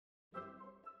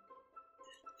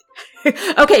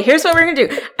Okay, here's what we're going to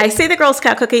do. I say the Girl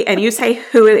Scout cookie, and you say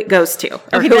who it goes to,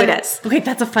 or okay, who it is. Okay,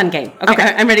 that's a fun game. Okay.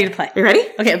 I'm ready to play. You ready?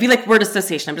 Okay, it'll be like word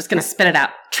association. I'm just going to spit it out.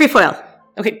 Trefoil.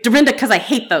 Okay, Dorinda, because I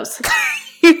hate those.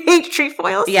 You hate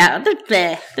trefoils? Yeah, they're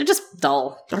bleh. They're just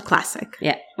dull. They're classic.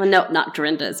 Yeah. Well, no, not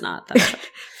Dorinda is not. That's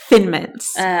Thin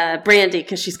Mints. Brandy,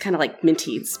 because she's kind of like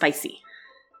minty and spicy.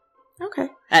 Okay.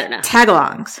 I don't know.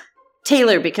 Tagalongs.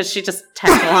 Taylor, because she just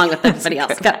tags along with everybody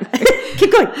else.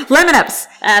 Keep going. Lemon Ups.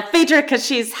 Phaedra, because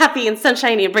she's happy and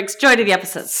sunshiny and brings joy to the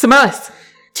episodes. Samoas.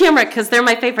 Tamara, because they're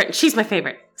my favorite and she's my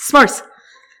favorite. S'mores.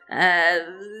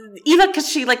 Eva, because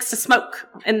she likes to smoke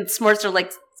and s'mores are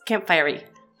like campfirey.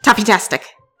 Toffee-tastic.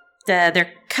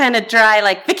 They're kind of dry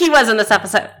like Vicky was in this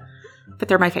episode. But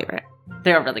they're my favorite.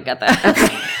 They're really good, though.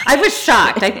 I was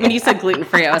shocked. When you said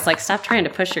gluten-free, I was like, stop trying to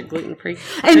push your gluten-free.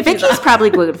 And Vicky's probably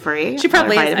gluten-free. She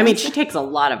probably is. I mean, she takes a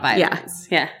lot of vitamins.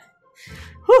 Yeah.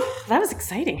 Whew, that was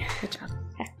exciting. Good job.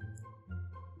 Okay.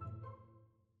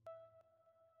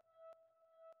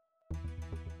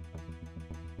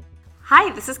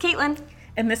 Hi, this is Caitlin.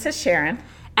 And this is Sharon.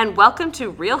 And welcome to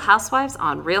Real Housewives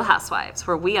on Real Housewives,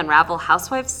 where we unravel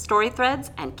housewives' story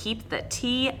threads and keep the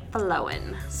tea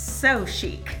flowing. So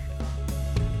chic.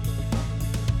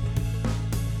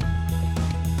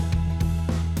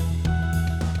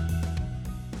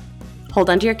 Hold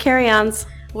on to your carry-ons.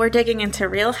 We're digging into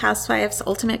Real Housewives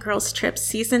Ultimate Girls Trip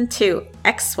Season 2,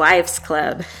 Ex-Wives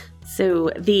Club.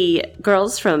 So the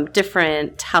girls from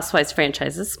different Housewives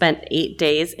franchises spent 8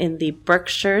 days in the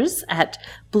Berkshires at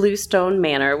Bluestone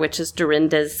Manor, which is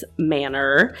Dorinda's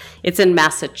manor. It's in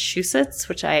Massachusetts,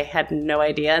 which I had no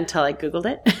idea until I Googled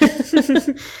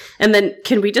it. And then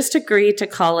can we just agree to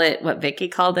call it what Vicky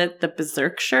called it, the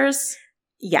Berkshires?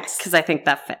 Yes. Because I think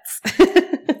that fits.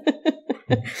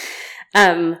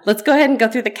 Let's go ahead and go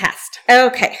through the cast.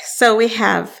 Okay, so we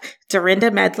have Dorinda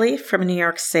Medley from New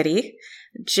York City,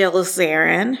 Jill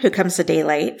Zarin, who comes a day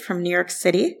late from New York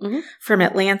City, from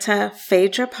Atlanta,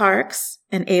 Phaedra Parks,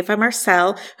 and Ava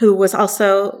Marcel, who was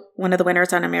also one of the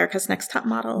winners on America's Next Top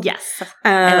Model. Yes,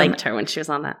 I liked her when she was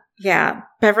on that. Yeah,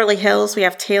 Beverly Hills, we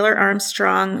have Taylor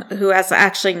Armstrong, who is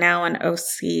actually now an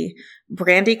OC,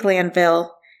 Brandy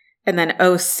Glanville, and then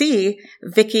OC,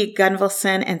 Vicky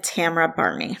Gunvalson, and Tamara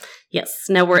Barney. Yes.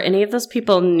 Now, were any of those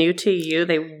people new to you?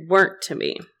 They weren't to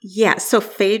me. Yeah. So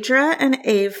Phaedra and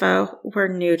Ava were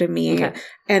new to me. Okay.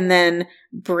 And then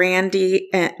Brandy,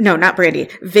 no, not Brandy,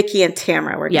 Vicky and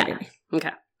Tamara were new to me.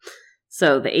 Okay.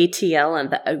 So the ATL and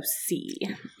the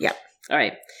OC. Yep. All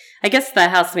right. I guess the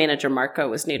house manager, Marco,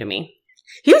 was new to me.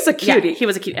 He was a cutie. Yeah, he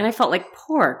was a cutie. And I felt like,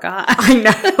 poor guy. I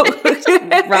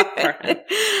know. Rough for him.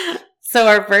 So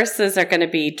our verses are going to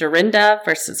be Dorinda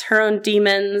versus her own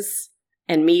demons,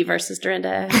 and me versus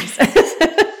Dorinda,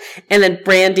 and then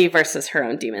Brandy versus her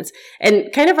own demons.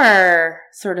 And kind of our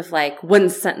sort of like one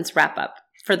sentence wrap up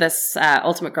for this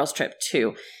Ultimate Girls Trip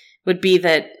 2 would be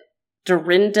that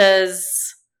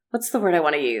Dorinda's, what's the word I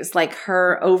want to use? Like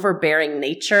her overbearing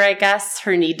nature, I guess,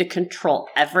 her need to control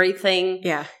everything.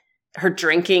 Yeah. Her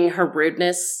drinking, her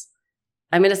rudeness.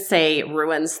 I'm going to say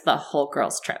ruins the whole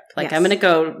girls' trip. Like, yes. I'm going to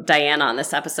go Diana on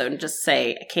this episode and just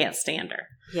say I can't stand her.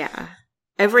 Yeah.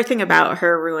 Everything about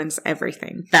her ruins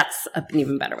everything. That's an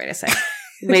even better way to say it.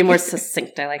 Way more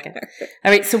succinct. I like it.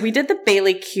 All right. So we did the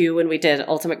Bailey Q when we did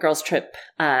Ultimate Girls Trip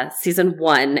Season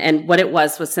 1. And what it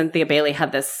was Cynthia Bailey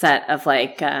had this set of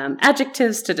like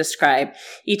adjectives to describe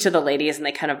each of the ladies, and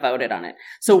they kind of voted on it.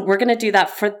 So we're going to do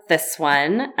that for this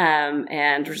one.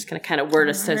 And we're just going to kind of word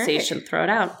association throw it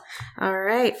out. All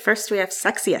right. First we have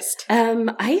sexiest.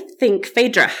 I think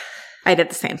Phaedra. I did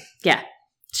the same. Yeah.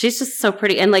 She's just so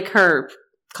pretty. And like her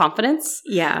confidence.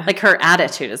 Yeah. Like her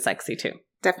attitude is sexy too.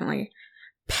 Definitely.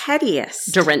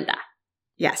 Pettiest. Dorinda.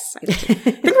 Yes. I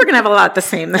think we're going to have a lot the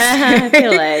same this time. I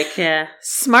feel like, yeah.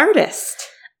 Smartest.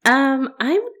 I'm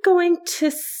going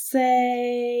to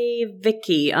say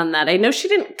Vicky on that. I know she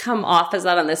didn't come off as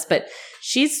that on this, but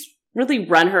she's really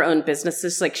run her own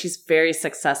businesses. Like she's very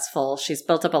successful. She's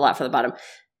built up a lot from the bottom.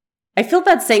 I feel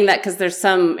bad saying that because there's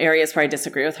some areas where I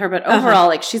disagree with her, but overall,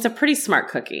 like she's a pretty smart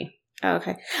cookie.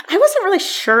 Okay. I wasn't really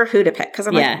sure who to pick because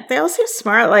I'm like, they all seem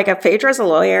smart. Like Phaedra's a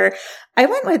lawyer. I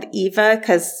went with Eva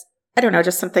because, I don't know,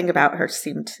 just something about her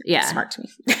seemed smart to me.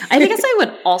 I guess I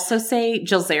would also say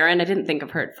Jill Zarin. I didn't think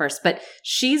of her at first, but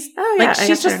she's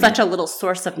she's just such a little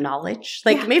source of knowledge.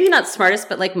 Like maybe not smartest,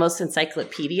 but like most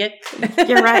encyclopedic.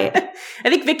 You're right. I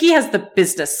think Vicky has the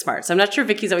business smarts. I'm not sure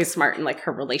Vicky's always smart in like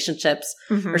her relationships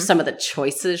or some of the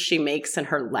choices she makes in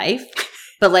her life.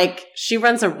 But like she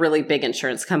runs a really big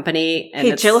insurance company.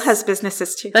 And Jill has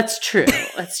businesses too. That's true.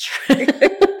 That's true.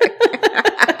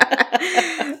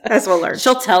 As we'll learn.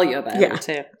 She'll tell you about it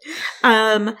too.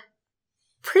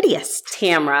 prettiest?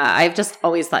 Tamra. I've just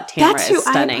always thought Tamra That's who is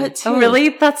stunning. I put too. Oh, really?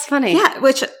 That's funny. Yeah,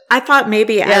 which I thought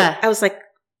maybe I was like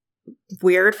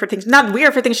weird for things. Not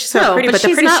weird for things. She's so pretty, but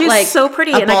the pretty. She's like so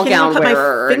pretty, and I can't even put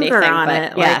my finger on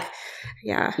it. Yeah. Like,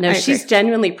 yeah. No, she's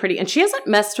genuinely pretty, and she hasn't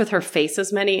messed with her face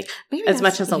as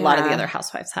much as a lot of the other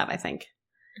housewives have, I think.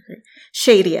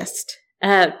 Shadiest.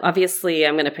 Obviously,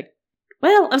 I'm going to pick.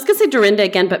 Well, I was going to say Dorinda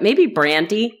again, but maybe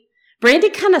Brandi.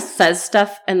 Brandi kind of says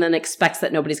stuff and then expects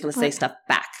that nobody's going to say stuff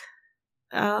back.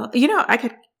 I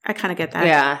kind of get that.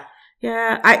 Yeah.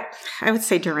 Yeah, I would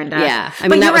say Dorinda. Yeah. I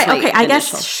mean, but you're right. Okay, I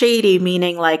guess shady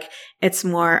meaning like it's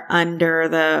more under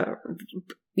the...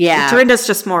 Yeah. Dorinda's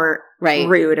just more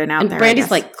rude and out there. And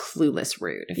Brandi's like clueless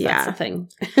rude, if that's the thing.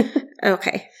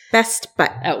 Okay. Best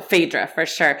butt. Oh, Phaedra, for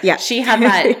sure. Yeah. She had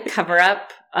that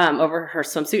cover-up over her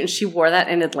swimsuit, and she wore that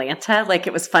in Atlanta. Like,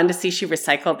 it was fun to see she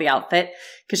recycled the outfit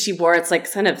because she wore it's like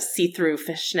kind of see-through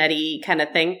fishnet-y kind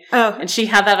of thing. Oh. And she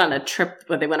had that on a trip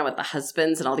where they went out with the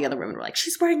husbands, and all the other women were like,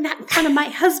 she's wearing that in front of my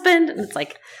husband. And it's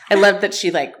like, I love that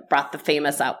she like brought the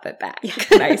famous outfit back. Yeah.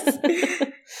 Nice.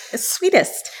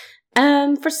 Sweetest.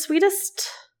 For sweetest,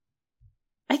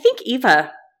 I think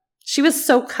Eva. She was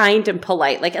so kind and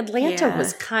polite. Like, Atlanta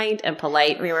was kind and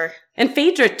polite. We were. And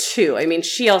Phaedra, too. I mean,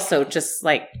 she also just,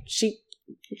 like, she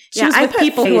was with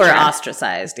people who were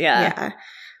ostracized. Yeah.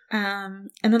 And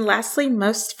then lastly,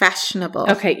 most fashionable.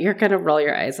 Okay, you're going to roll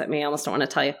your eyes at me. I almost don't want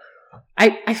to tell you.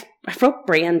 I wrote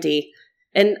Brandi.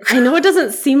 And I know it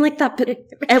doesn't seem like that, but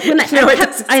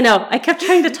I kept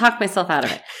trying to talk myself out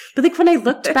of it. But like when I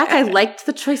looked back, I liked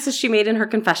the choices she made in her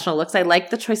confessional looks. I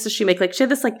liked the choices she made. Like she had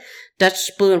this like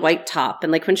Dutch blue and white top.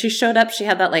 And like when she showed up, she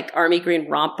had that like army green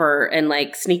romper and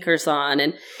like sneakers on.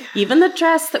 And even the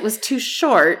dress that was too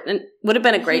short and would have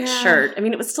been a great shirt. I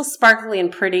mean, it was still sparkly and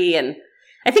pretty. And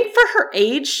I think for her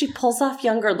age, she pulls off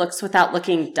younger looks without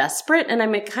looking desperate, and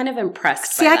I'm kind of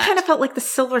impressed by that. I kind of felt like the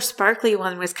silver sparkly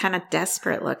one was kind of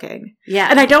desperate looking. Yeah.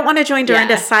 And I don't want to join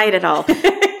Dorinda's side at all.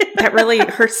 That really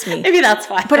hurts me. Maybe that's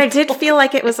why. But I did feel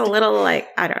like it was a little like,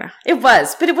 I don't know. It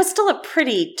was, but it was still a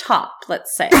pretty top,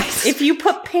 let's say. If you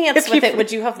put pants with it,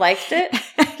 would you have liked it?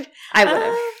 I would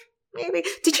have. Maybe.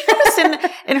 Did you notice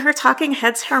in her talking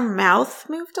heads, her mouth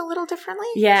moved a little differently?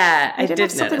 Yeah, I did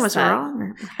notice something was that.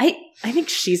 wrong. I think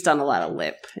she's done a lot of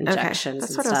lip injections.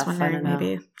 That's and what stuff. I was wondering.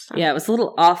 Maybe. So. Yeah, it was a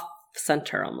little off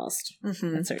center almost at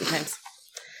certain times.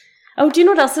 Oh, do you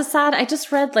know what else is sad? I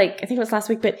just read I think it was last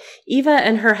week, but Eva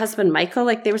and her husband Michael,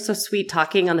 they were so sweet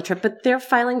talking on the trip, but they're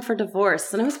filing for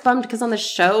divorce, and I was bummed because on the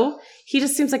show he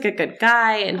just seems like a good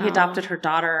guy, and he adopted her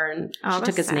daughter, and she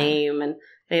took his name, and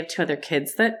they have 2 other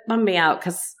kids. That bummed me out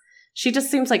because she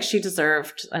just seems like she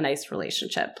deserved a nice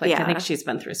relationship. I think she's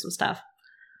been through some stuff.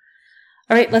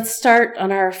 All right, let's start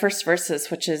on our first verses,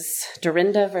 which is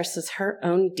Dorinda versus her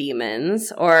own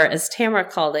demons, or as Tamara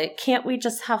called it, can't we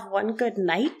just have one good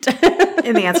night?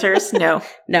 And the answer is no.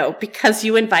 No, because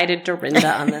you invited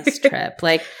Dorinda on this trip.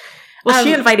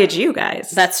 She invited you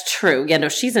guys. That's true. Yeah, no,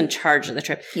 she's in charge of the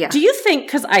trip. Yeah. Do you think,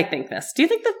 because I think this, do you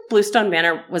think that Bluestone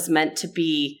Manor was meant to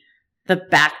be the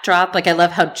backdrop? I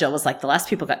love how Jill was like, the last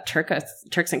people got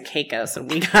Turks and Caicos, and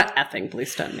we got effing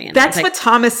Bluestone Manor. That's what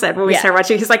Thomas said when we started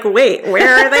watching. He's like, wait,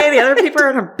 where are they? The other people are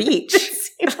on a beach.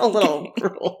 It's a little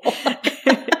cruel.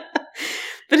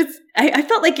 But I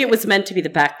felt like it was meant to be the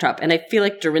backdrop, and I feel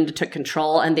like Dorinda took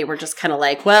control, and they were just kind of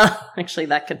like, well, actually,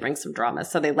 that could bring some drama,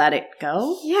 so they let it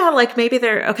go. Yeah, maybe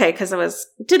they're, okay, because it was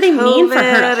Did they mean for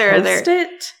her to host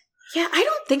it? Yeah, I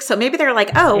don't think so. Maybe they're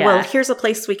like, well, here's a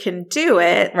place we can do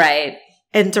it. Right.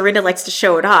 And Dorinda likes to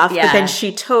show it off, but then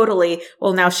she totally,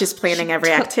 now she's planning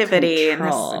every activity.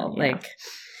 Control.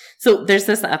 So there's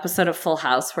this episode of Full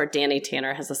House where Danny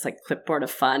Tanner has this clipboard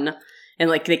of fun, and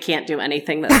they can't do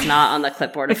anything that's not on the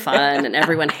clipboard of fun, and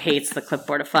everyone hates the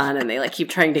clipboard of fun, and they keep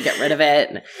trying to get rid of it.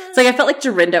 And it's I felt like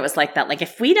Dorinda was like that.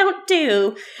 If we don't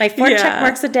do my 4 check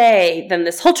marks a day, then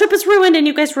this whole trip is ruined, and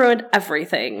you guys ruined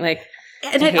everything.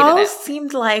 And it all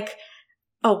seemed like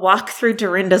a walk through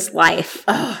Dorinda's life.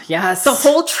 Oh, yes. The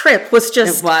whole trip was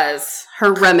just... It was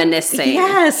her reminiscing.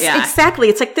 Yes, exactly.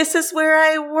 It's this is where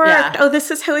I worked. Yeah. Oh,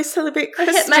 this is how I celebrate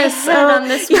Christmas. I hit my head on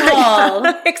this wall.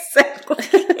 Yeah, exactly.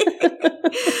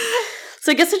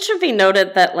 So I guess it should be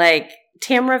noted that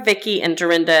Tamara, Vicky, and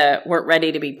Dorinda weren't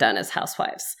ready to be done as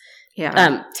housewives.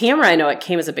 Yeah. Tamara, I know it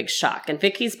came as a big shock. And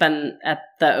Vicky's been at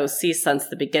the OC since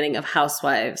the beginning of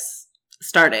Housewives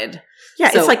started. Yeah,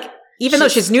 so it's even though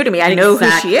she's new to me, I know who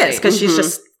she is because she's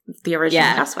just the original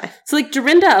housewife. So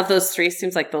Dorinda of those 3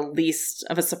 seems like the least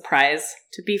of a surprise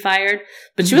to be fired,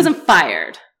 but she wasn't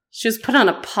fired. She was put on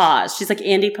a pause. She's like,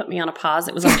 Andy put me on a pause.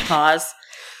 It was on pause.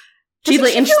 She's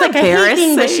like, I hate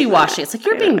being wishy-washy. That? It's like,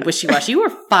 you're being wishy-washy. You were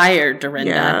fired,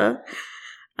 Dorinda. Yeah.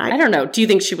 I don't know. Do you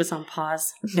think she was on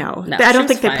pause? No. I don't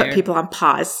think they put people on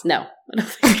pause. No. I don't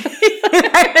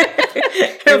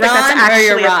think that's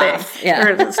actually a thing. Yeah.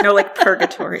 Or there's no like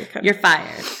purgatory. You're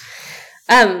fired.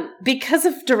 Because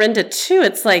of Dorinda too,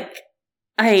 it's like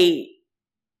I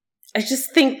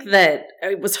just think that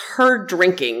it was her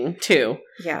drinking too.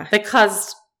 Yeah. That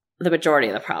caused the majority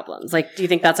of the problems. Like, do you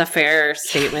think that's a fair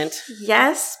statement?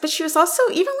 Yes, but she was also,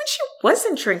 even when she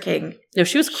wasn't drinking. No,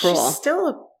 she was cruel.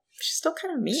 She's still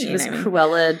kind of mean. She was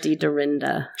Cruella de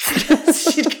Dorinda.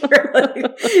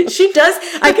 She does.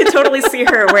 I could totally see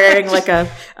her wearing like a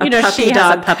puppy she dog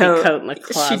has a puppy coat in the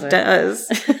closet. She does.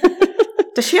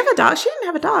 Does she have a dog? She didn't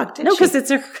have a dog, did she? No, because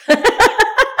it's her.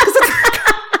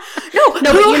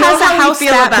 No, who has a house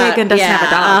that big and doesn't have a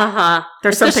dog?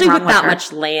 There's Especially something wrong with that her.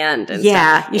 much land and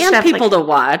stuff. You should have people to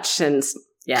watch and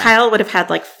Kyle would have had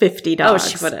like 50 dogs. Oh,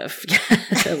 she would have.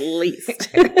 At least.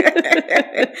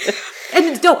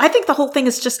 And no, I think the whole thing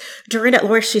is just Dorinda,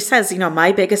 where she says,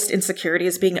 my biggest insecurity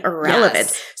is being irrelevant.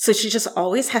 Yes. So she just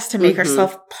always has to make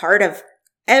herself part of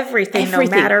everything, no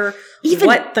matter even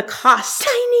what the cost.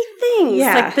 Tiny things.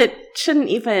 Yeah. Like that shouldn't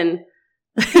even.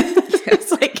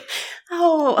 It's like,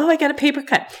 I got a paper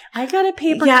cut. I got a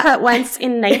paper cut once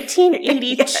in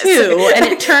 1982, and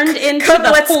it turned into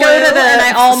the flu, and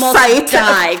I almost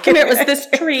died. Come here, it was this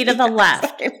tree to the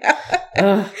left.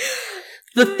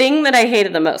 The thing that I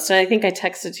hated the most, and I think I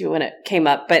texted you when it came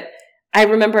up, but I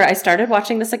remember I started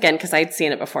watching this again because I'd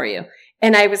seen it before you,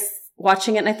 and I was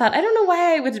watching it, and I thought, I don't know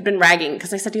why I would have been ragging,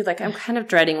 because I said to you, like, I'm kind of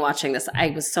dreading watching this. I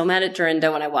was so mad at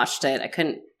Dorinda when I watched it.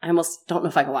 I almost don't know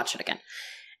if I can watch it again.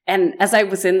 And as I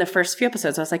was in the first few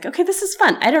episodes, I was like, okay, this is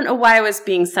fun. I don't know why I was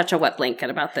being such a wet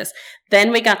blanket about this.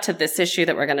 Then we got to this issue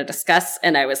that we're going to discuss,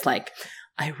 and I was like,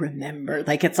 I remember,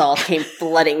 like, it's all came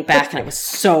flooding back, and I was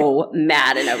so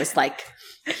mad, and I was like,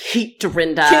 I hate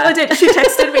Dorinda. Caitlin did. She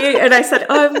texted me, and I said,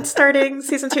 I'm starting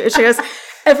season 2. And she goes,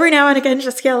 every now and again,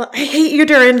 just yell, I hate you,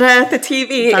 Dorinda, the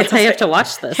TV. That's how you have to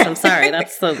watch this. I'm sorry.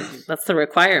 That's the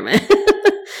requirement.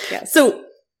 Yes. So,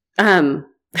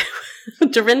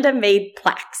 Dorinda made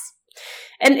plaques.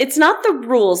 And it's not the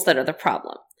rules that are the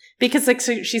problem. Because like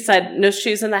she said, no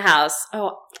shoes in the house.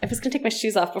 Oh, I was going to take my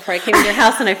shoes off before I came to your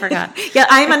house and I forgot. Yeah,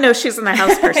 I'm a no shoes in the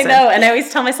house person. I know. And I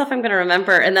always tell myself I'm going to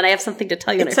remember. And then I have something to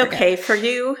tell you. It's okay for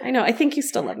you. I know. I think you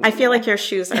still love me. I feel like your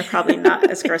shoes are probably not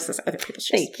as gross as other people's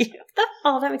shoes. Thank you.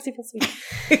 That makes me feel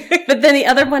sweet. But then the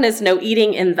other one is no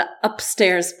eating in the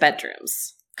upstairs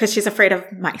bedrooms. Because she's afraid of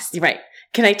mice. Right.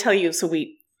 Can I tell you, so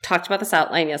we talked about this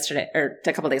outline yesterday, or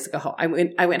a couple of days ago. I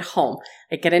went home.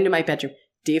 I get into my bedroom.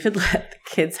 David let the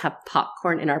kids have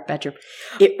popcorn in our bedroom.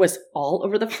 It was all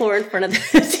over the floor in front of the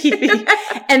TV.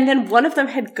 And then one of them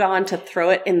had gone to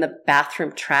throw it in the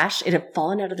bathroom trash. It had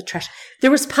fallen out of the trash. There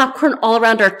was popcorn all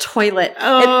around our toilet.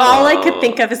 Oh. And all I could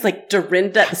think of is like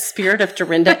Dorinda, the spirit of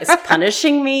Dorinda is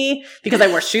punishing me because I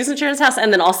wore shoes in Sharon's house.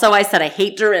 And then also I said, I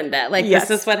hate Dorinda. Like, yes.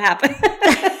 This is what happened.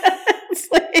 It's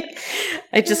like,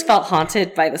 I just felt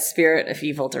haunted by the spirit of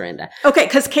evil Dorinda. Okay,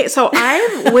 because so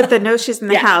I'm with the no shoes in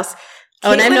the house.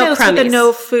 Oh, and I'm no crummies. With the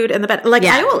no food in the bed. Like,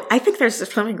 I think there's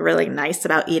something really nice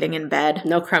about eating in bed.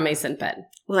 No crummies in bed.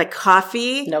 Like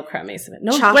coffee. No crummies in bed.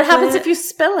 No. Chocolate. What happens if you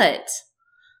spill it?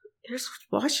 There's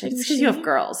washing It's machine. because you have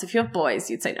girls. If you have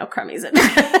boys, you'd say no crummies in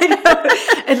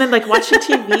bed. And then like watching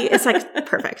TV, it's like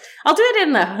perfect. I'll do it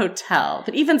in the hotel.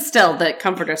 But even still, the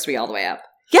comforter suite all the way up.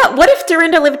 Yeah. What if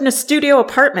Dorinda lived in a studio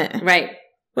apartment? Right.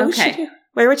 What would she do?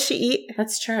 Where would she eat?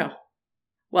 That's true.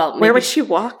 Well, where would she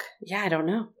walk? Yeah, I don't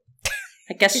know.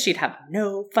 I guess she'd have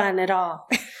no fun at all.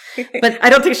 But I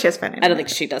don't think she has fun anyway. I don't think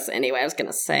she does anyway, I was going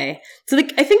to say. So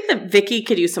I think that Vicky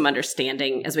could use some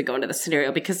understanding as we go into the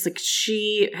scenario because like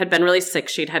she had been really sick.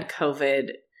 She'd had COVID.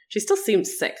 She still seemed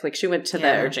sick. Like she went to the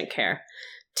urgent care.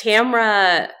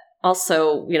 Tamra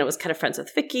also, was kind of friends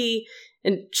with Vicky.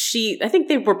 And I think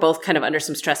they were both kind of under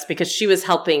some stress because she was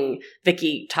helping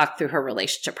Vicky talk through her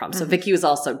relationship problems. Mm-hmm. So Vicky was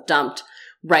also dumped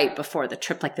right before the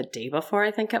trip, like the day before,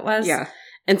 I think it was. Yeah.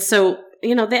 And so,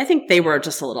 I think they were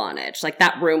just a little on edge. Like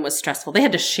that room was stressful. They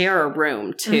had to share a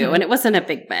room too, mm-hmm. and it wasn't a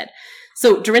big bed.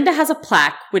 So Dorinda has a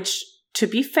plaque, which to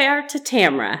be fair to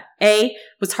Tamra,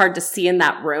 was hard to see in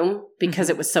that room because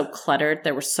mm-hmm. it was so cluttered.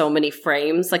 There were so many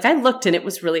frames. Like I looked and it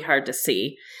was really hard to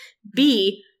see.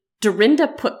 B, Dorinda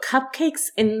put cupcakes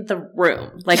in the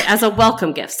room, like as a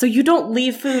welcome gift. So you don't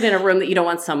leave food in a room that you don't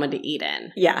want someone to eat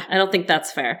in. Yeah. I don't think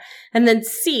that's fair. And then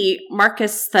C,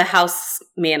 Marcus, the house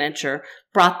manager,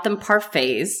 brought them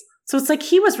parfaits. So it's like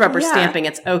he was rubber stamping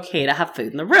it's okay to have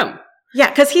food in the room. Yeah,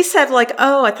 because he said like,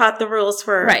 "Oh, I thought the rules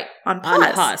were on pause."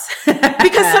 On pause.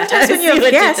 Because sometimes when you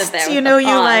have guests, you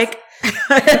like.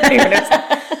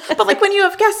 But like when you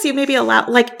have guests, you maybe allow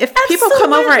if people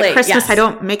come over at Christmas, I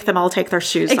don't make them all take their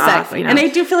shoes off. And I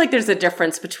do feel like there's a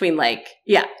difference between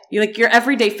your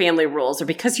everyday family rules, or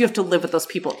because you have to live with those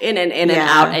people in and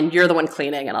out, and you're the one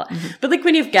cleaning and all. Mm-hmm. But like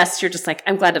when you have guests, you're just like,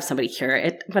 I'm glad to have somebody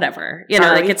here. Whatever,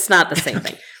 it's not the same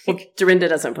thing. Well, Dorinda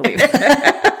doesn't believe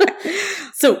it.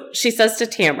 So she says to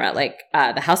Tamara,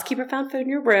 the housekeeper found food in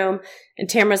your room. And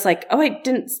Tamara's like, oh, I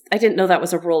didn't know that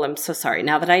was a rule. I'm so sorry.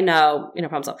 Now that I know,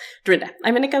 problem solved. Dorinda,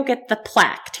 I'm going to go get the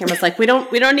plaque. Tamara's like, we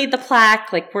don't need the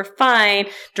plaque. Like, we're fine.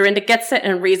 Dorinda gets it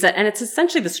and reads it. And it's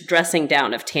essentially this dressing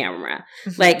down of Tamara.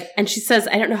 Mm-hmm. And she says,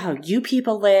 I don't know how you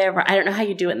people live, or I don't know how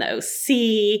you do it in the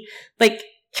OC.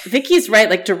 Vicky's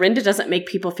right. Dorinda doesn't make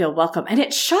people feel welcome. And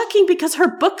it's shocking because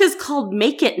her book is called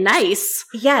Make It Nice.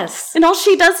 Yes. And all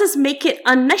she does is make it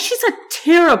unnice. She's a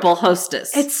terrible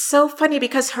hostess. It's so funny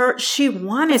because she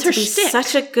wanted to be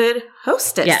such a good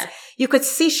hostess. Yeah. You could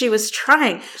see she was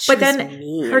trying. But then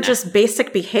her just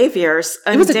basic behaviors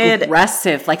undid. It was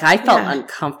aggressive. I felt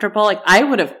uncomfortable. I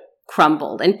would have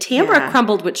crumbled. And Tamara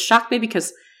crumbled, which shocked me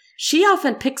because she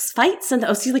often picks fights in the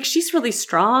OC. She's really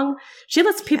strong. She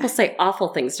lets people say awful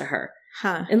things to her.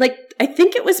 Huh. And I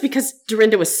think it was because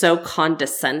Dorinda was so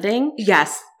condescending.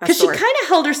 Yes. Because she kind of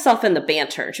held herself in the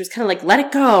banter. She was kind of let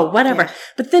it go, whatever. Yeah.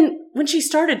 But then when she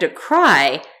started to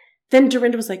cry, then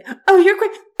Dorinda was like, oh, you're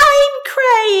crying. I'm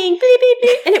crying.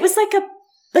 And it was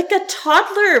like a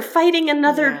toddler fighting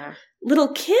another little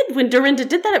kid. When Dorinda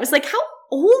did that, it was like, how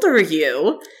old are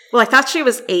you? Well, I thought she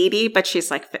was 80, but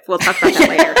she's we'll talk about that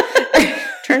later.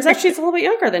 Turns out she's a little bit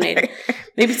younger than 80.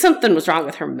 Maybe something was wrong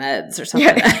with her meds or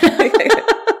something. Yeah.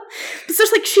 It's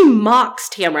just she mocks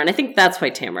Tamara, and I think that's why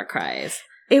Tamara cries.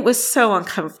 It was so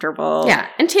uncomfortable. Yeah,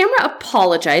 and Tamara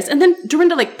apologized, and then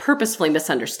Dorinda purposefully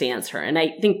misunderstands her, and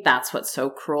I think that's what's so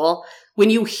cruel. When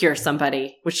you hear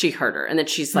somebody, which she heard her, and then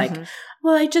she's like,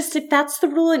 well, if that's the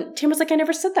rule, and Tamara's like, I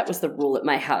never said that was the rule at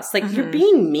my house. You're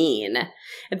being mean.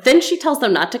 And then she tells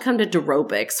them not to come to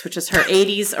Durobics, which is her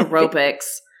 80s aerobics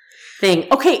thing.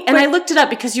 Okay, and I looked it up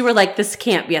because you were like, this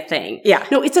can't be a thing. Yeah.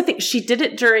 No, it's a thing. She did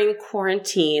it during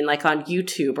quarantine, on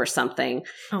YouTube or something.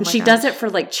 Oh, and she does it for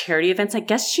charity events. I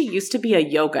guess she used to be a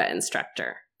yoga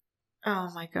instructor.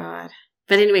 Oh my God.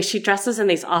 But anyway, she dresses in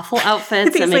these awful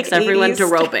outfits and makes everyone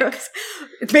Durobic.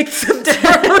 Makes them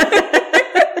Durobic.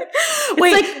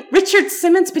 It's Richard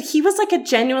Simmons, but he was a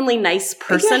genuinely nice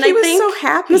person, he was so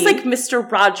happy. He was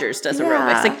Mr. Rogers does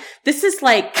aerobics. This is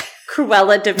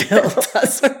Cruella de Vil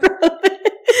does aerobics.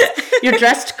 You're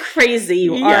dressed crazy,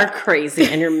 you are crazy,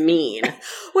 and you're mean.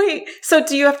 Wait, so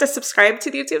do you have to subscribe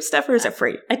to the YouTube stuff, or is it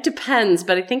free? It depends,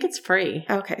 but I think it's free.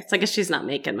 Okay. So I guess she's not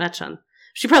making much on.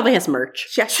 She probably has merch.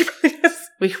 Yeah, she probably has.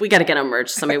 We got to get on merch.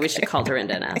 Somebody we should call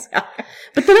Dorinda and ask. Yeah.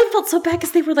 But then I felt so bad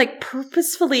because they were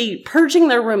purposefully purging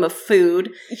their room of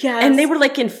food. Yes. And they were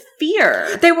in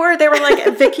fear. They were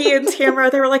Vicky and Tamara.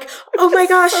 They were oh my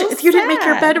gosh, you didn't make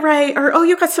your bed right. Or, oh,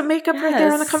 you got some makeup right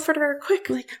there on the comforter. Quick.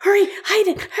 Hurry, hide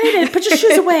it. Put your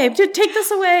shoes away. Take this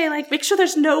away. Make sure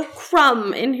there's no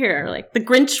crumb in here. The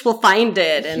Grinch will find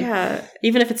it. And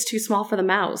even if it's too small for the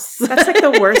mouse. That's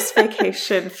the worst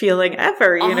vacation feeling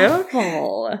ever, you know?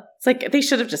 Awful. It's they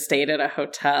should have just stayed at a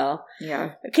hotel.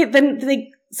 Yeah. Okay, then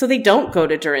they don't go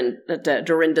to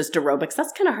Dorinda's Durobics.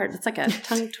 That's kind of hard. It's a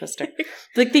tongue twister.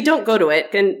 They don't go to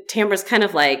it. And Tamara's kind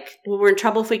of well, we're in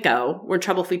trouble if we go. We're in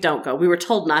trouble if we don't go. We were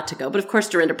told not to go. But of course,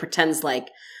 Dorinda pretends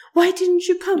why didn't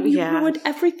you come? You ruined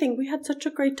everything. We had such a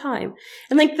great time.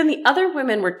 And then the other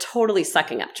women were totally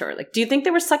sucking up to her. Do you think they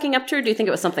were sucking up to her, or do you think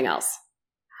it was something else?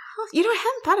 I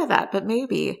hadn't thought of that, but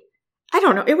maybe. I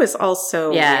don't know. It was all so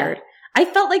weird. I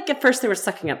felt at first they were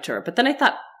sucking up to her, but then I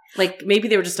thought maybe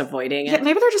they were just avoiding it. Yeah,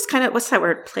 maybe they're just kind of, what's that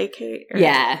word? Placate?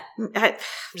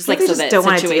 Just so that don't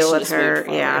want to deal with just her.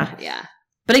 Yeah.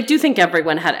 But I do think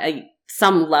everyone had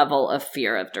some level of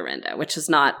fear of Dorinda, which is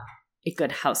not a good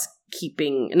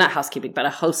not housekeeping, but a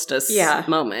hostess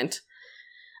moment.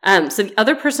 So the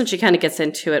other person she kind of gets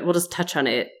into it, we'll just touch on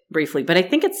it briefly, but I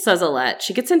think it's Suzalette.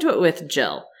 She gets into it with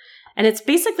Jill. And it's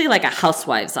basically a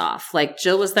housewives off.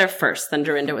 Jill was there first, then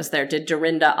Dorinda was there. Did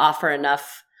Dorinda offer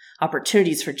enough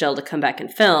opportunities for Jill to come back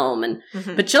and film? And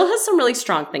But Jill has some really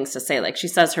strong things to say. She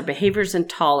says her behavior's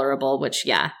intolerable, which,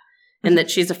 and that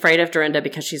she's afraid of Dorinda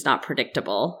because she's not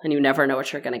predictable, and you never know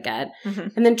what you're going to get.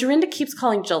 And then Dorinda keeps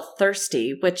calling Jill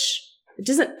thirsty, which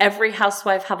doesn't every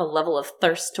housewife have a level of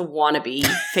thirst to want to be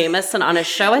famous and on a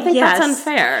show? I think that's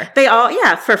unfair. They all,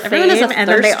 for everyone fame, and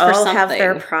then they all have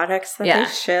their products that they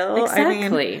shill.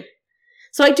 Exactly.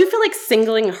 So I do feel like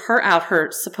singling her out, her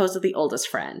supposedly oldest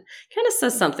friend, kind of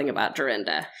says something about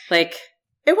Dorinda. Like,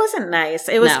 it wasn't nice.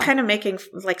 It was kind of making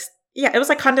like, it was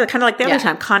like kind of like the other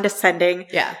time, condescending.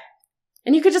 Yeah.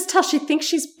 And you could just tell she thinks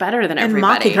she's better than everybody. And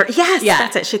mocking her. Yes,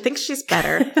 that's it. She thinks she's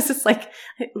better. This is like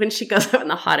when she goes up in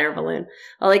the hot air balloon.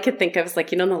 All I could think of is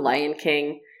like, in The Lion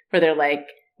King, where they're like,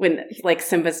 when like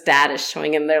Simba's dad is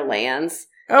showing him their lands.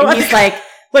 Oh, and he's like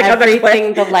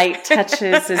everything the light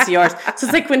touches is yours. So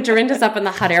it's like when Dorinda's up in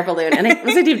the hot air balloon, and it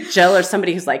was either Jill or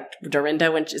somebody who's like,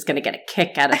 Dorinda, when she's going to get a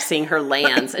kick out of seeing her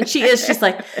lands. And she's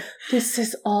like, this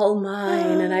is all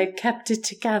mine, and I kept it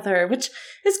together, which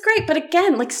is great. But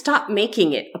again, like, stop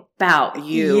making it about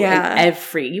you and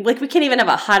we can't even have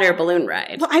a hot air balloon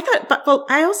ride. Well, I thought, but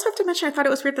I also have to mention, I thought it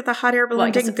was weird that the hot air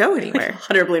balloon didn't go anywhere.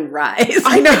 Hot air balloon rise.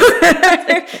 I know.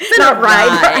 It's not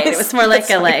ride. It was more like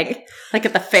like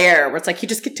at the fair where it's like you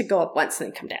just get to go up once and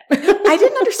then come down. I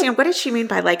didn't understand. What did she mean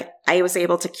by like, I was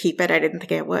able to keep it? I didn't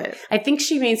think I would. I think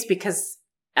she means because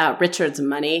Richard's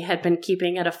money had been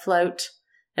keeping it afloat.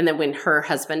 And then when her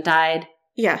husband died,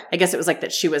 I guess it was like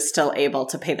that she was still able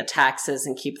to pay the taxes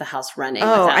and keep the house running.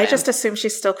 Oh, I just assumed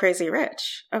she's still crazy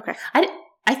rich. Okay.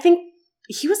 I think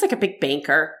he was like a big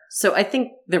banker. So I think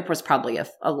there was probably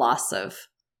a loss of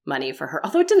money for her.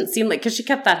 Although it didn't seem like, because she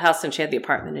kept that house and she had the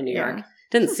apartment in New York.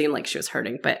 Didn't seem like she was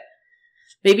hurting, but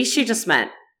maybe she just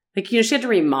meant, like, she had to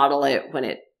remodel it when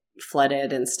it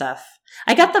flooded and stuff.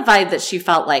 I got the vibe that she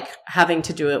felt like having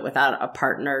to do it without a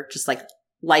partner, just like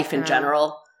life in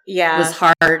general, was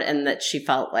hard, and that she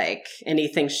felt like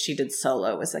anything she did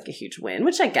solo was like a huge win,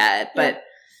 which I get, but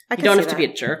you don't have to be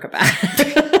a jerk about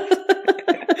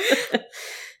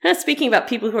it. Speaking about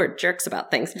people who are jerks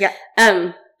about things.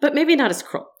 But maybe not as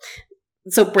cruel.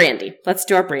 So Brandy, let's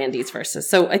do our Brandy's versus.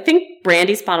 So I think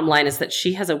Brandy's bottom line is that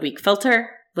she has a weak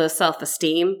filter, low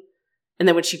self-esteem, and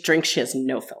then when she drinks, she has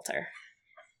no filter.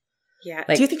 Yeah.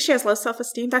 Like, do you think she has low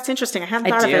self-esteem? That's interesting. I hadn't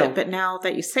thought of it, but now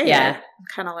that you say it, I'm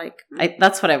kind of like...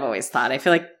 that's what I've always thought. I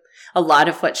feel like a lot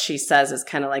of what she says is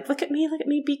kind of like, look at me,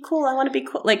 be cool. I want to be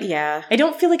cool. Like, I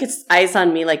don't feel like it's eyes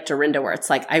on me like Dorinda, where it's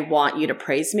like, I want you to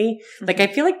praise me. Mm-hmm. Like, I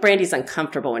feel like Brandy's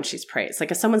uncomfortable when she's praised. Like,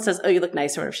 if someone says, oh, you look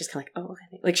nice or whatever, she's kind of like, oh,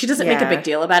 okay. Like, she doesn't make a big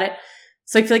deal about it.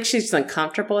 So I feel like she's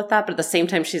uncomfortable with that, but at the same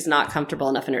time, she's not comfortable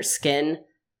enough in her skin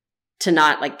to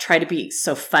not like try to be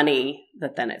so funny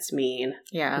that then it's mean.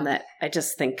 Yeah. And that I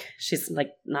just think she's like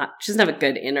she doesn't have a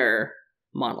good inner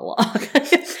monologue.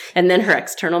 And then her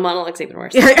external monologue's even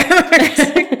worse.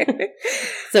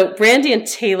 So Brandy and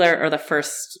Taylor are the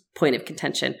first point of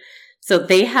contention. So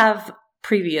they have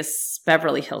previous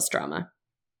Beverly Hills drama.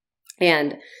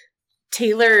 And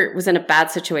Taylor was in a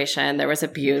bad situation. There was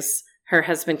abuse. Her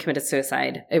husband committed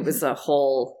suicide. It was a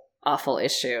whole awful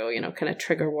issue, kind of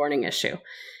trigger warning issue.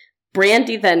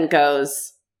 Brandy then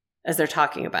goes, as they're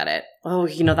talking about it, oh,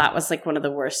 that was like one of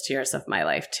the worst years of my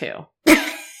life too.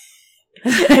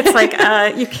 It's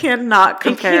like, you cannot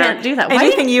compare. You can't do that.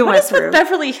 Anything you went through. What is with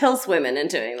Beverly Hills women in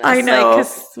doing this? I know.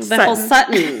 Like, the whole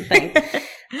Sutton thing.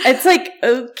 It's like,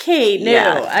 okay, no.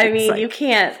 Yeah, I mean, like, you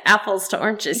can't, apples to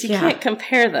oranges. You can't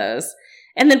compare those.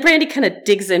 And then Brandy kind of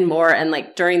digs in more, and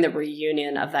like during the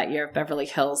reunion of that year of Beverly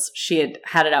Hills, she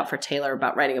had it out for Taylor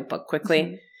about writing a book quickly.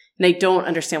 Mm-hmm. And I don't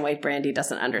understand why Brandy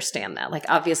doesn't understand that. Like,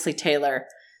 obviously Taylor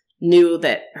knew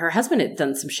that her husband had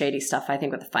done some shady stuff, I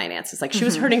think, with the finances. Like, she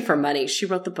was hurting for money. She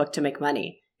wrote the book to make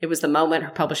money. It was the moment her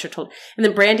publisher told. And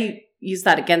then Brandy used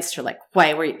that against her. Like,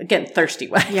 why were you, again, thirsty?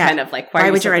 Kind of like,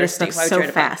 why would you write a book so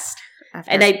fast?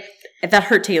 And that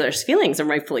hurt Taylor's feelings, and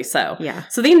rightfully so. Yeah.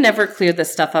 So they never cleared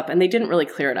this stuff up, and they didn't really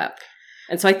clear it up.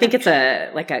 And so I think it's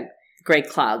a gray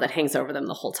cloud that hangs over them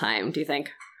the whole time. Do you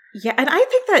think? Yeah, and I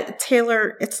think that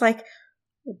Taylor, it's like,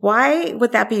 why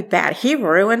would that be bad? He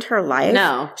ruined her life.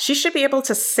 No. She should be able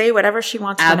to say whatever she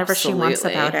wants whenever she wants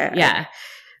about it. Yeah.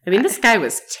 I mean, this guy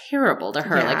was terrible to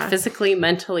her, like physically,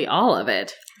 mentally, all of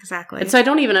it. Exactly. And so I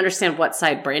don't even understand what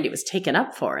side Brandy was taken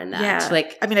up for in that. Yeah.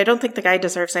 Like, I mean, I don't think the guy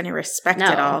deserves any respect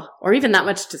at all. Or even that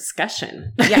much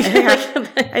discussion. Yeah.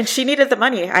 And she needed the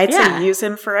money. I'd say use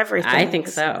him for everything. I think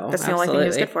so. That's the only thing he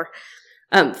was good for.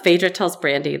 Phaedra tells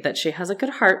Brandy that she has a good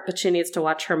heart, but she needs to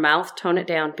watch her mouth, tone it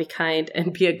down, be kind,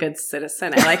 and be a good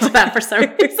citizen. I liked that for some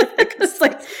reason. Because,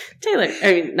 like,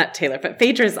 not Taylor, but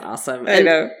Phaedra is awesome. I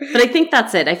know. But I think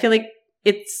that's it. I feel like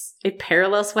it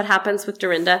parallels what happens with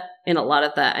Dorinda in a lot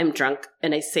of the I'm drunk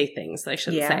and I say things that I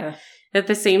shouldn't say. At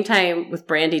the same time, with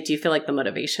Brandy, do you feel like the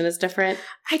motivation is different?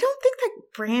 I don't think that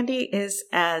Brandy is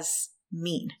as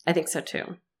mean. I think so,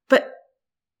 too. But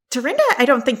Dorinda, I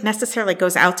don't think necessarily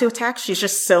goes out to attack. She's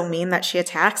just so mean that she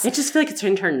attacks. I just feel like it's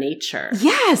in her nature.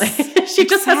 Yes. She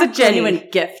just has a genuine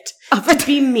gift to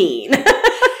be mean.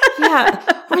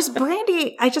 Yeah. Whereas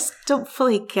Brandy, I just don't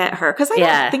fully get her because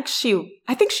I think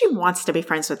she wants to be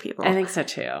friends with people. I think so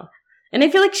too. And I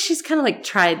feel like she's kind of like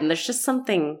tried, and there's just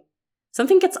something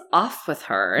gets off with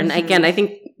her. And again, I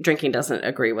think drinking doesn't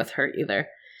agree with her either.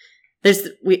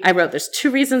 I wrote, there's 2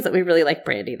 reasons that we really like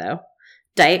Brandy though.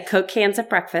 Diet Coke cans at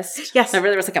breakfast. Yes. Remember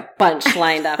there was like a bunch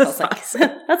lined up. I was like, that's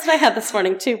what I had this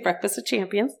morning too, Breakfast with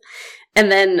Champions. And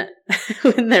then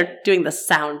when they're doing the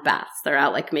sound baths, they're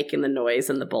out like making the noise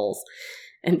in the bowls.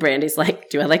 And Brandy's like,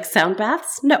 do I like sound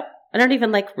baths? No, I don't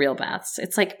even like real baths.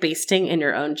 It's like basting in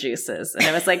your own juices. And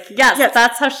I was like, yes.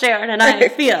 That's how Sharon and I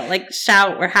feel. Like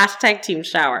we're #team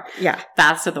shower. Yeah.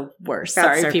 Baths are the worst.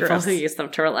 Sorry, people gross. Who use them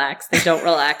to relax. They don't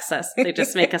relax us. They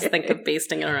just make us think of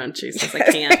basting in our own juices. I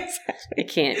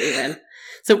can't even.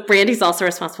 So Brandy's also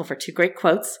responsible for 2 great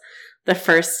quotes. The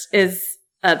first is,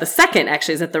 the second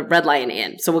actually is at the Red Lion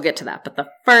Inn. So we'll get to that. But the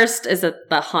first is at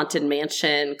the Haunted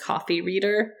Mansion coffee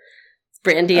reader.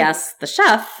 Brandy asks the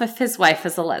chef if his wife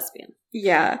is a lesbian.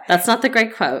 Yeah. That's not the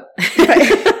great quote.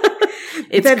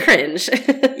 It's cringe.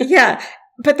 Yeah.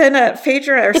 But then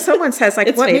Phaedra or someone says,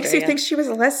 like, what makes you think she was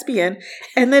a lesbian?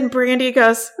 And then Brandy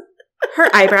goes, her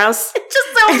eyebrows. It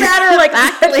just don't matter. Like,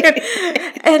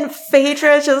 and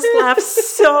Phaedra just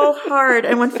laughs so hard.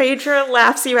 And when Phaedra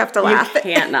laughs, you have to laugh. You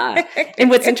can't not. And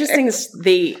what's interesting is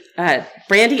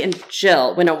Brandy and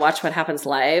Jill, when I watch What Happens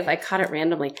Live, I caught it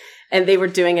randomly. And they were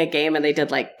doing a game and they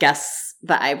did like guess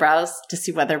the eyebrows to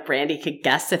see whether Brandy could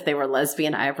guess if they were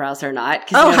lesbian eyebrows or not.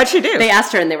 Oh, how'd she do? They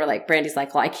asked her and they were like, Brandy's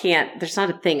like, well, I can't, there's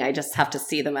not a thing. I just have to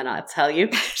see them and I'll tell you.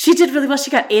 She did really well.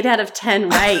 She got 8 out of 10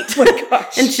 right. Oh my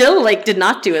gosh. And Jill like did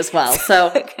not do as well.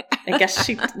 So I guess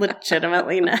she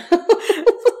legitimately knows.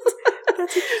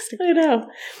 That's interesting. I know.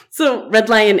 So Red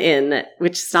Lion Inn,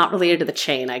 which is not related to the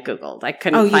chain, I Googled. I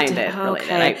couldn't find it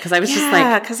related. Because I was just like...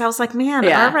 Yeah, because I was like, man,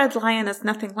 our Red Lion is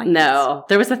nothing like this. No.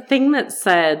 There was a thing that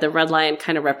said the Red Lion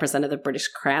kind of represented the British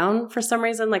Crown for some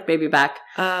reason, like maybe back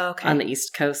on the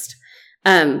East Coast.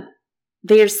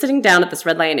 They are sitting down at this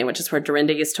Red Lion Inn, which is where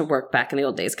Dorinda used to work back in the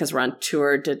old days because we're on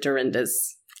tour to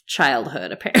Dorinda's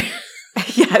childhood, apparently.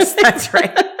 Yes, that's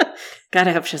right. God,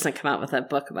 I hope she doesn't come out with a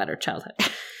book about her childhood.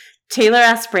 Taylor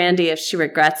asked Brandy if she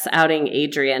regrets outing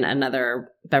Adrian, another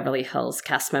Beverly Hills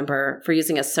cast member, for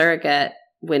using a surrogate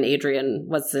when Adrian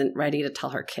wasn't ready to tell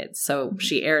her kids. So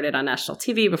she aired it on national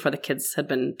TV before the kids had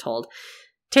been told.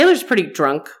 Taylor's pretty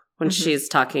drunk when she's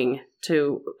talking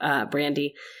to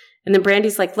Brandy. And then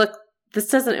Brandy's like, look, this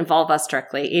doesn't involve us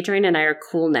directly. Adrian and I are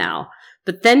cool now.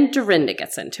 But then Dorinda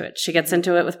gets into it. She gets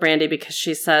into it with Brandy because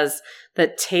she says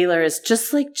that Taylor is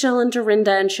just like Jill and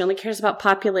Dorinda and she only cares about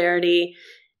popularity.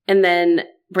 And then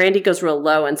Brandy goes real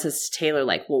low and says to Taylor,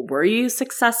 like, well, were you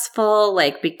successful?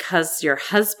 Like, because your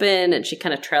husband, and she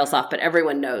kind of trails off, but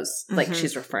everyone knows, like,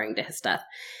 she's referring to his death.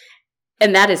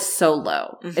 And that is so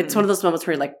low. It's one of those moments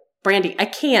where you're like, Brandy, I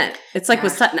can't. It's like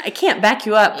with Sutton, I can't back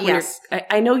you up. Yes.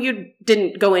 I know you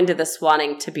didn't go into this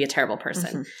wanting to be a terrible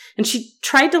person. And she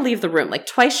tried to leave the room. Like,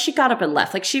 twice she got up and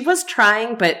left. Like, she was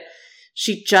trying, but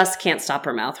she just can't stop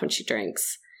her mouth when she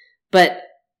drinks. But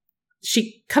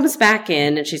she comes back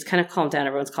in and she's kind of calmed down.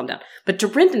 Everyone's calmed down. But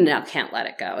Dorinda now can't let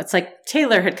it go. It's like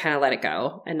Taylor had kind of let it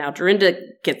go. And now Dorinda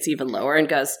gets even lower and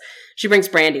goes, she brings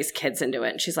Brandy's kids into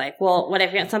it. And she's like, well, what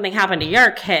if something happened to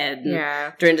your kid?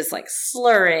 And Dorinda's like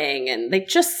slurring. And they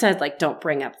just said, like, don't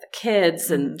bring up the kids.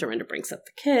 And Dorinda brings up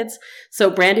the kids. So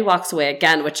Brandy walks away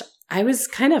again, which I was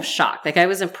kind of shocked. Like, I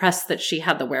was impressed that she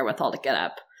had the wherewithal to get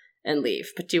up and leave.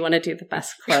 But do you want to do the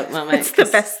best quote moment? It's the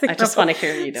best thing. I just want to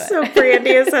hear you do it. So Brandy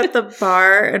is at the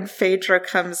bar and Phaedra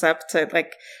comes up to,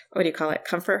 like, what do you call it?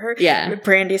 Comfort her? Yeah.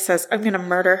 Brandy says, I'm going to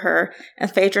murder her.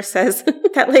 And Phaedra says,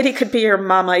 that lady could be your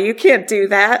mama. You can't do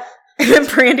that. And then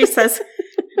Brandy says,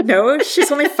 no,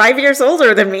 she's only 5 years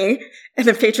older than me. And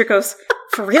then Phaedra goes,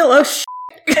 for real? Oh, shit.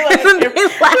 And then they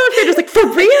laugh. Phaedra's like, for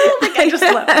real? Like, I just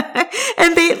love it.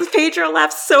 And Phaedra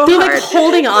laughs so They're hard. Like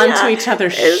holding on to each other,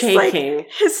 shaking.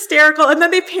 Like hysterical. And then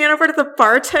they pan over to the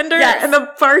bartender and the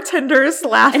bartender is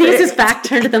laughing. And he has his back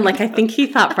turned to them like I think he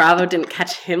thought Bravo didn't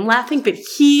catch him laughing, but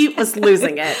he was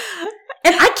losing it.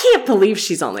 And I can't believe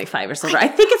she's only 5 years older. I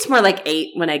think it's more like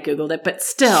 8 when I Googled it, but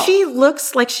still. She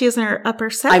looks like she's in her upper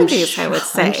 70s, I would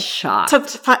say. I'm shocked.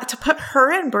 To put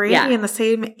her and Brandy in the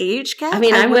same age gap? I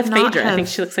mean, I'm with Phaedra. I think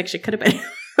she looks like she could have been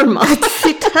her mom.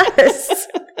 She does.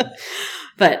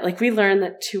 But, like, we learned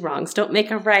that 2 wrongs don't make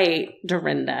a right,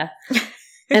 Dorinda.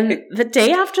 And the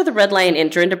day after the Red Lion Inn,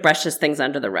 Dorinda brushes things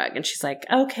under the rug. And she's like,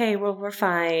 okay, well, we're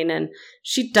fine. And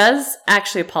she does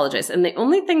actually apologize. And the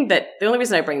only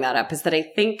reason I bring that up is that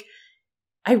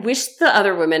I wish the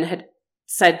other women had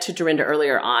said to Dorinda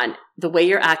earlier on, the way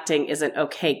you're acting isn't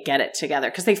okay, get it together.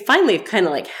 Because they finally have kind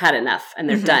of like had enough and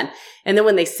they're done. And then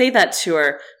when they say that to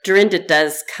her, Dorinda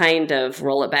does kind of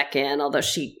roll it back in, although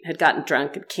she had gotten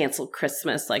drunk and canceled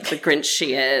Christmas like the Grinch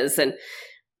she is. And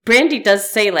Brandy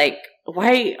does say like,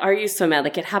 why are you so mad?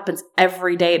 Like it happens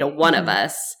every day to one of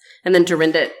us. And then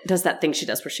Dorinda does that thing she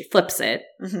does where she flips it.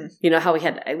 You know how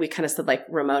we kind of said like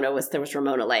there was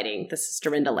Ramona lighting. This is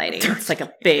Dorinda lighting. It's like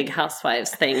a big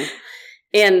housewives thing.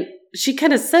 And she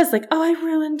kind of says like, oh, I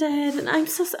ruined it. And I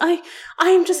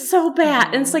am just so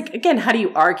bad. And it's like, again, how do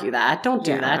you argue that? Don't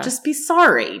do that. Just be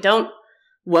sorry. Don't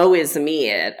woe is me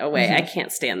it away. I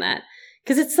can't stand that.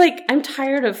 Because it's like, I'm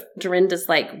tired of Dorinda's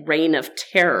like reign of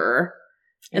terror.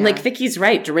 And like Vicky's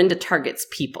right. Dorinda targets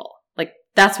people. Like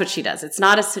that's what she does. It's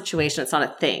not a situation. It's not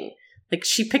a thing. Like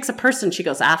she picks a person, she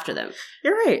goes after them.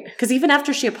 You're right. Because even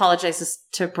after she apologizes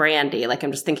to Brandy, like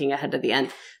I'm just thinking ahead to the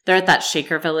end, they're at that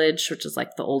Shaker Village, which is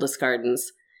like the oldest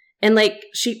gardens. And like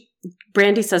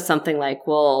Brandy says something like,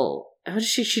 well,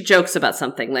 she jokes about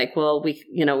something like, well, we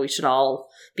should all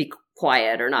be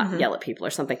quiet or not yell at people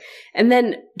or something. And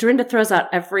then Dorinda throws out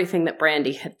everything that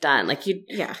Brandy had done. Like you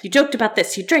joked about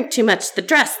this, you drank too much, the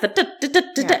dress,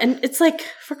 and it's like,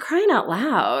 for crying out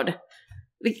loud.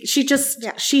 She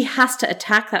has to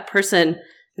attack that person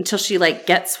until she like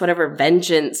gets whatever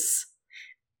vengeance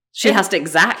she has to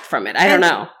exact from it. I don't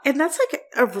know. And that's like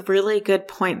a really good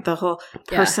point, the whole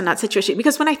person, that situation.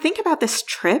 Because when I think about this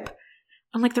trip,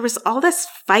 I'm like, there was all this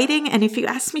fighting. And if you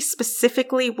ask me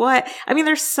specifically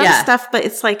there's some stuff, but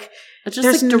it's like,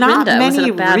 there's like not many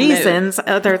reasons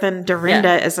other than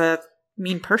Dorinda is a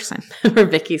mean person. Where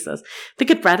Vicky says, they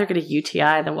could rather get a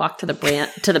UTI than walk to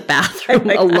the bathroom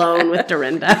alone with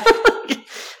Dorinda.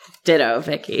 Ditto,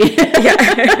 Vicky.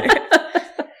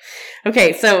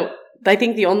 Okay, so I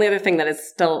think the only other thing that is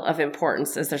still of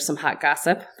importance is there's some hot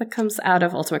gossip that comes out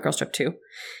of Ultimate Girls Trip 2.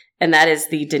 And that is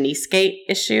the Denise Gate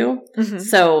issue.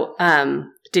 So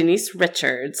Denise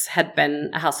Richards had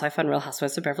been a housewife on Real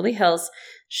Housewives of Beverly Hills.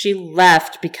 She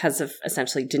left because of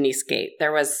essentially Denise Gate.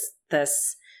 There was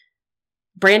this...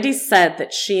 Brandy said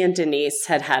that she and Denise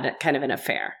had a kind of an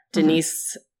affair.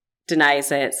 Denise denies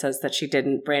it, says that she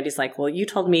didn't. Brandy's like, well, you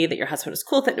told me that your husband was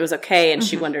cool with it and it was okay. And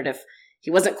she wondered if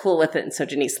he wasn't cool with it. And so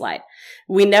Denise lied.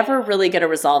 We never really get a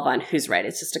resolve on who's right.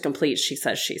 It's just a complete she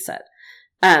says, she said.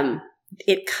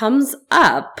 It comes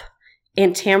up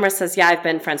and Tamara says, yeah, I've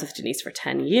been friends with Denise for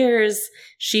 10 years.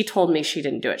 She told me she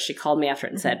didn't do it. She called me after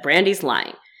it and said, Brandy's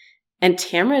lying. And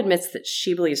Tamara admits that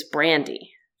she believes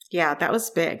Brandy. Yeah, that was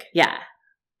big. Yeah.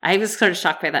 I was sort of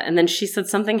shocked by that. And then she said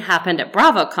something happened at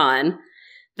BravoCon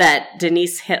that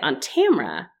Denise hit on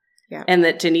Tamara. Yeah. And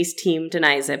that Denise's team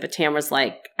denies it. But Tamara's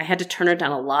like, I had to turn her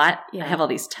down a lot. Yeah. I have all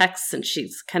these texts. And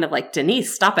she's kind of like,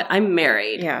 Denise, stop it. I'm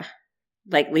married. Yeah.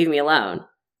 Like, leave me alone.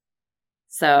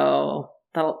 So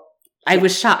I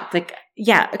was shocked. Like,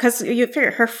 yeah, because you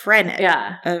figure her friend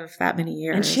of that many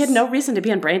years. And she had no reason to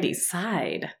be on Brandy's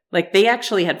side. Like, they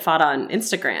actually had fought on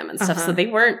Instagram and stuff. So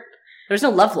there was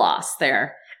no love lost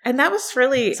there. And that was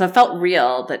really... So it felt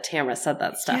real that Tamara said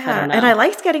that stuff. Yeah, I don't know. And I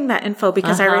liked getting that info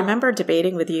because I remember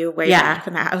debating with you way back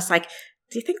from that. I was like,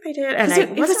 do you think they did? And I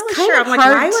wasn't really sure. I'm like,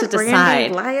 why would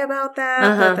Brandy lie about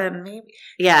that? But then maybe...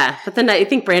 Yeah, but then I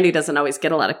think Brandy doesn't always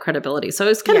get a lot of credibility. So it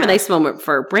was kind of a nice moment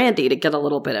for Brandy to get a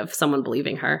little bit of someone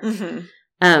believing her.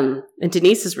 And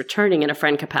Denise is returning in a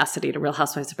friend capacity to Real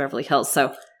Housewives of Beverly Hills. So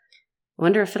I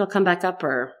wonder if it'll come back up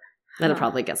or... That'll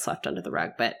probably get swept under the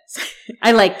rug, but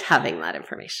I liked having that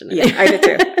information. Yeah, I did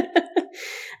too.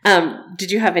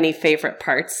 Did you have any favorite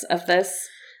parts of this?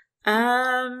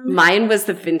 Mine was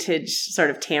the vintage sort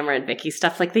of Tamara and Vicky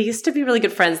stuff. Like, they used to be really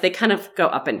good friends. They kind of go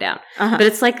up and down. But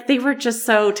it's like they were just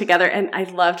so together. And I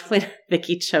loved when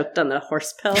Vicky choked on the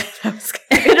horse pill.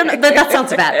 I don't know, that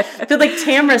sounds bad. But like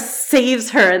Tamara saves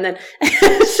her and then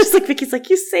it's just like Vicky's like,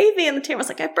 you saved me. And then Tamara's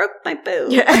like, I broke my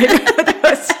boob. Yeah, I know.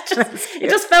 It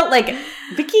just felt like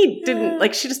Vicky didn't,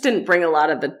 like, she just didn't bring a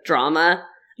lot of the drama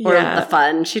or the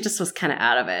fun. She just was kind of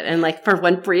out of it. And like for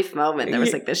one brief moment, there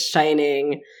was like this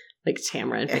shining... like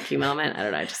Tamara and Vicky moment. I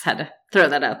don't know. I just had to throw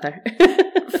that out there.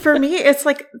 For me, it's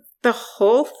like the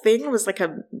whole thing was like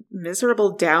a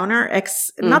miserable downer.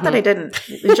 Not that I didn't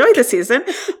enjoy the season,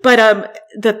 but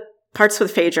the parts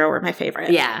with Phaedra were my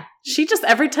favorite. Yeah. She just,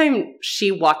 every time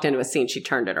she walked into a scene, she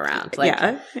turned it around.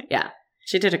 Like, yeah.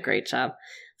 She did a great job.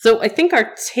 So I think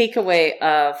our takeaway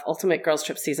of Ultimate Girls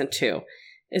Trip Season 2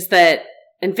 is that,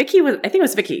 and I think it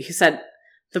was Vicky who said,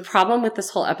 the problem with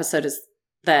this whole episode is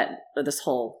that, or this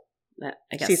whole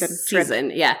I guess,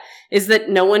 season. Yeah. Is that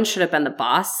no one should have been the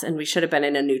boss and we should have been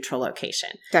in a neutral location.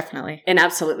 Definitely. And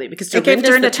absolutely. Because it gave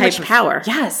Dorinda too much power.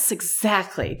 Yes,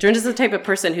 exactly. Dorinda's the type of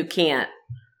person who can't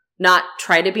not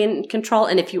try to be in control.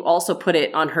 And if you also put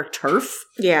it on her turf.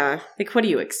 Yeah. Like, what do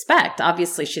you expect?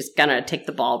 Obviously, she's going to take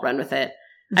the ball, run with it.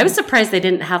 Mm-hmm. I was surprised they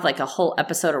didn't have like a whole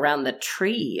episode around the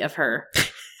tree of her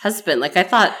husband. Like, I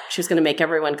thought she was going to make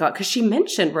everyone go out because she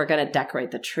mentioned we're going to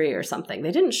decorate the tree or something.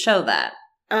 They didn't show that.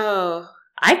 Oh.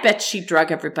 I bet she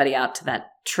drug everybody out to that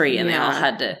tree and they all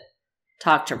had to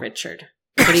talk to Richard.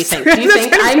 What do you think? Do you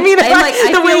think I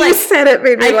feel like you said it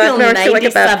made me laugh. I feel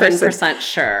 97%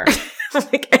 sure.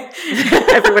 Like,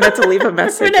 everyone had to leave a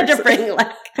message. Everyone had to bring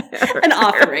like an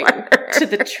offering to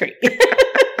the tree.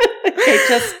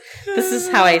 This is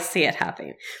how I see it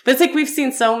happening. But it's like we've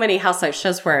seen so many housewife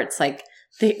shows where it's like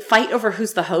they fight over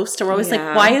who's the host, and we're always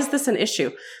like, why is this an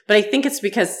issue? But I think it's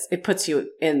because it puts you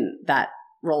in that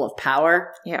role of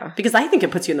power. Yeah. Because I think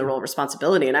it puts you in the role of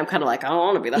responsibility, and I'm kind of like, I don't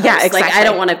want to be the host. Yeah, exactly. Like, I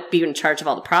don't want to be in charge of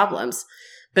all the problems.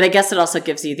 But I guess it also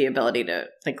gives you the ability to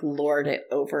like lord it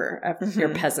over your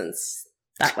peasants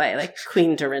that way, like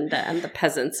Queen Dorinda and the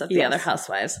peasants of the other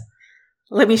housewives.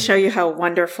 Let me show you how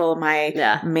wonderful my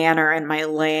manor and my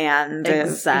land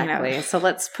is. Exactly. So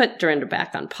let's put Dorinda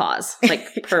back on pause, like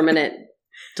permanent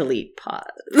delete pause.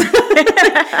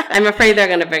 I'm afraid they're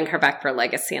going to bring her back for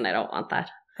legacy, and I don't want that.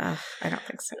 I don't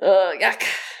think so. Yuck.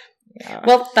 Yeah.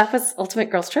 Well, that was Ultimate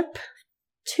Girls Trip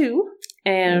 2,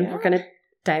 and we're going to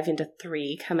dive into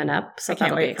 3 coming up, so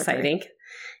that'll be exciting.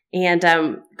 And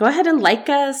go ahead and like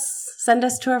us, send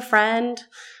us to a friend,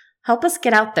 help us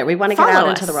get out there. We want to get out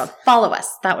into the world. Follow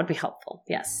us. That would be helpful.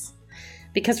 Yes.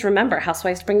 Because remember,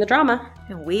 housewives bring the drama.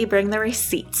 And we bring the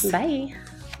receipts. Bye.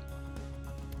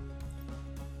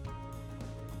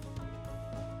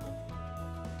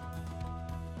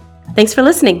 Thanks for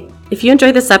listening. If you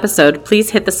enjoyed this episode, please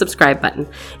hit the subscribe button.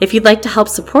 If you'd like to help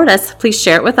support us, please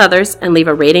share it with others and leave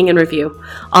a rating and review.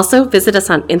 Also, visit us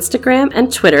on Instagram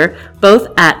and Twitter, both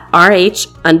at RH_on_RH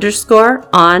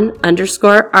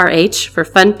for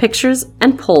fun pictures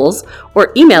and polls,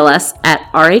 or email us at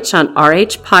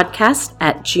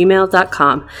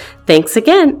rhonrhpodcast@gmail.com. Thanks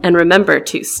again, and remember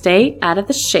to stay out of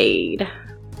the shade.